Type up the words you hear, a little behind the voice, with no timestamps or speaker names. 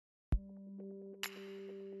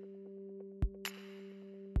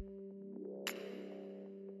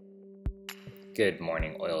Good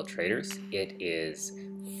morning, oil traders. It is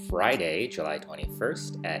Friday, July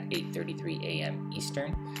 21st at 8:33 a.m.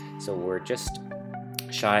 Eastern. So we're just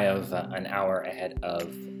shy of an hour ahead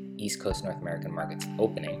of East Coast North American markets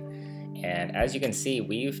opening. And as you can see,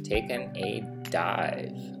 we've taken a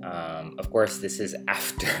dive. Of course, this is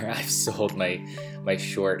after I've sold my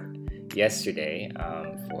short yesterday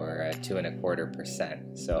for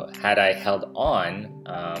 2.25%. So had I held on,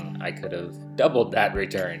 I could have doubled that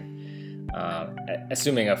return.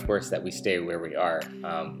 Assuming, of course, that we stay where we are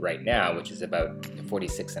right now, which is about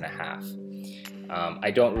 46.5.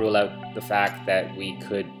 I don't rule out the fact that we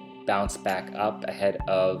could bounce back up ahead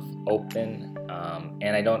of open,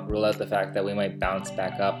 and I don't rule out the fact that we might bounce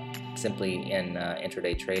back up simply in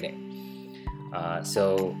intraday trading.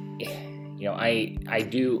 So, you know, I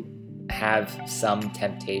do have some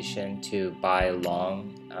temptation to buy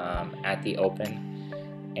long at the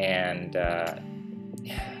open, and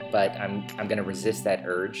but I'm going to resist that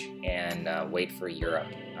urge and wait for Europe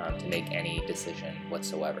to make any decision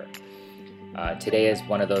whatsoever. Today is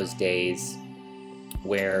one of those days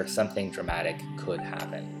where something dramatic could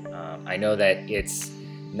happen. I know that it's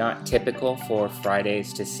not typical for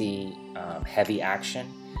Fridays to see heavy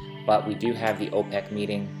action, but we do have the OPEC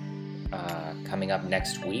meeting coming up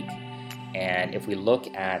next week. And if we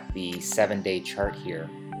look at the 7-day chart here,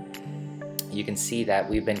 you can see that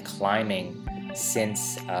we've been climbing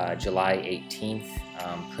since July 18th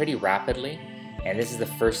pretty rapidly, and this is the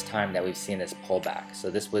first time that we've seen this pullback. So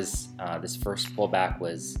this was this first pullback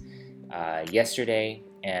was yesterday,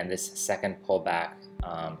 and this second pullback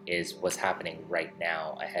is what's happening right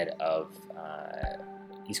now ahead of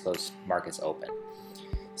East Coast markets open.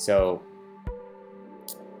 So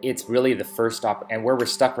it's really the first and where we're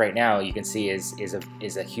stuck right now, you can see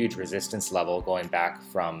is a huge resistance level going back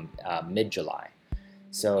from mid-July.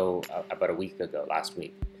 So about a week ago, last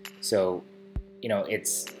week. So, you know,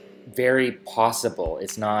 it's very possible.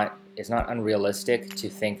 It's not unrealistic to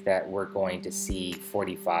think that we're going to see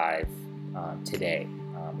 45 today,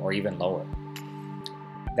 or even lower.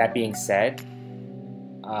 That being said,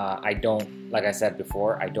 like I said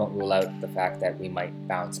before, I don't rule out the fact that we might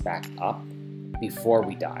bounce back up before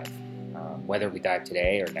we dive. Whether we dive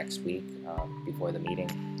today or next week before the meeting,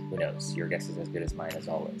 who knows? Your guess is as good as mine, as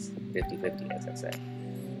always. 50-50, as I say.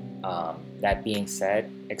 That being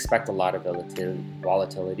said, expect a lot of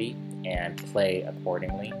volatility and play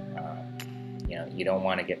accordingly. You know, you don't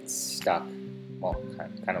want to get stuck, well,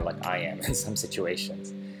 kind of like I am in some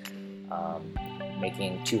situations,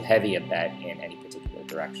 making too heavy a bet in any particular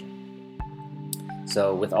direction.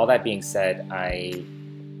 So with all that being said,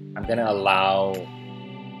 I'm going to allow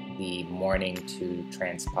the morning to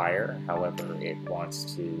transpire however it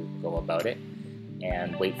wants to go about it,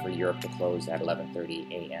 and wait for Europe to close at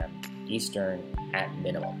 11:30 a.m. Eastern at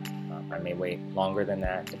minimum. I may wait longer than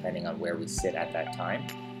that depending on where we sit at that time,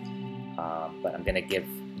 but I'm going to give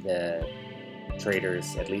the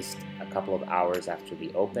traders at least a couple of hours after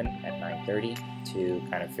the open at 9:30 to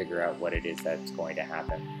kind of figure out what it is that's going to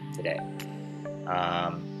happen today.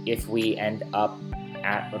 If we end up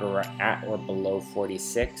at or below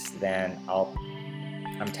 46, then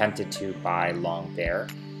I'm tempted to buy long there.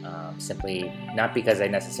 Simply not because I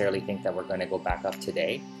necessarily think that we're going to go back up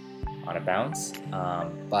today on a bounce,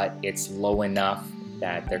 but it's low enough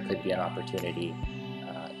that there could be an opportunity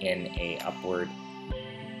in a upward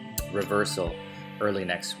reversal early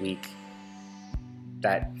next week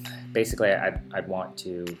that basically I'd want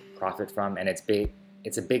to profit from, and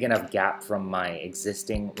it's a big enough gap from my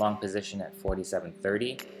existing long position at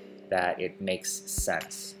 47.30 that it makes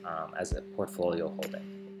sense as a portfolio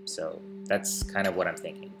holding. So that's kind of what I'm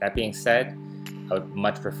thinking. That being said, I would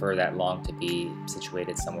much prefer that long to be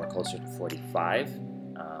situated somewhere closer to 45,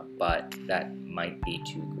 but that might be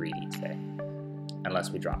too greedy today,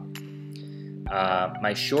 unless we drop.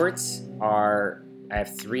 My shorts are, I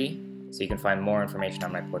have 3, so you can find more information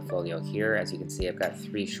on my portfolio here. As you can see, I've got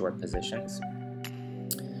 3 short positions,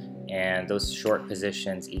 and those short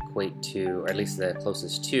positions equate to, or at least the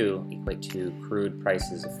closest 2, equate to crude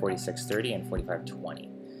prices of 46.30 and 45.20.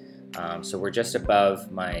 So we're just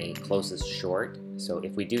above my closest short. So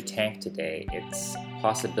if we do tank today, it's a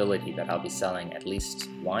possibility that I'll be selling at least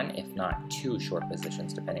 1, if not 2 short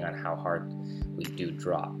positions, depending on how hard we do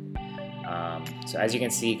drop. So as you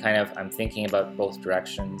can see, kind of I'm thinking about both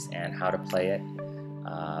directions and how to play it.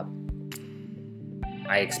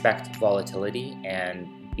 I expect volatility, and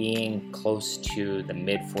being close to the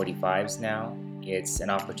mid 45s now, it's an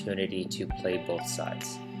opportunity to play both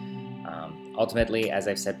sides. Ultimately, as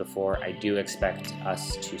I've said before, I do expect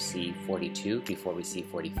us to see 42 before we see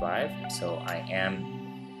 45, so I am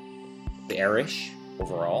bearish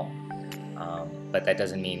overall. But that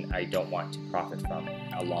doesn't mean I don't want to profit from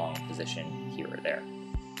a long position here or there.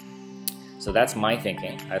 So that's my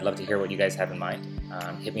thinking. I'd love to hear what you guys have in mind.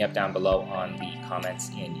 Hit me up down below on the comments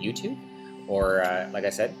in YouTube, or like I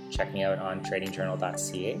said, check me out on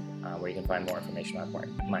TradingJournal.ca, where you can find more information about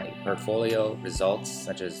my portfolio results,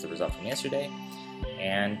 such as the result from yesterday,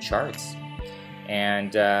 and charts.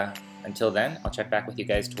 And until then, I'll check back with you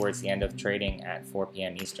guys towards the end of trading at 4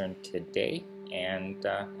 p.m. Eastern today. And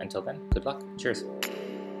until then, good luck. Cheers.